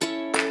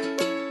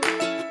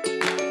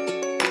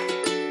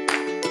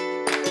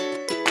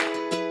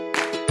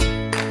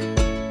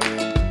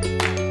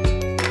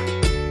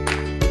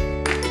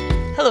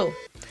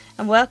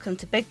and welcome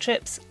to Big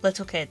Trips,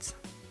 Little Kids.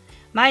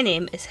 My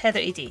name is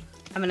Heather Eady.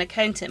 I'm an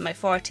accountant in my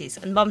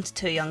 40s and mum to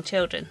 2 young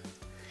children.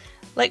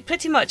 Like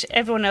pretty much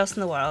everyone else in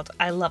the world,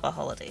 I love a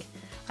holiday,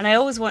 and I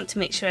always want to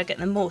make sure I get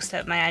the most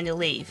out of my annual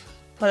leave,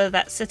 whether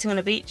that's sitting on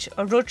a beach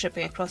or road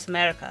tripping across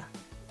America.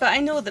 But I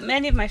know that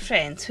many of my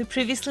friends who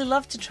previously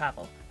loved to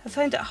travel have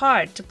found it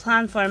hard to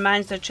plan for and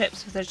manage their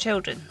trips with their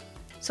children.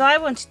 So I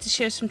wanted to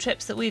share some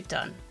trips that we've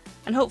done,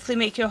 and hopefully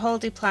make your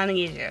holiday planning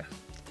easier.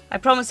 I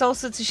promise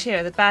also to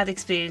share the bad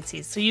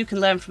experiences so you can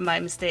learn from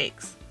my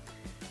mistakes.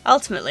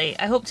 Ultimately,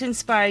 I hope to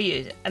inspire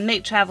you and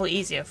make travel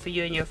easier for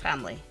you and your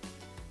family.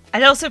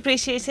 I'd also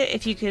appreciate it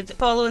if you could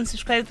follow and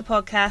subscribe to the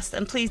podcast,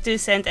 and please do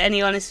send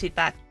any honest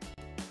feedback.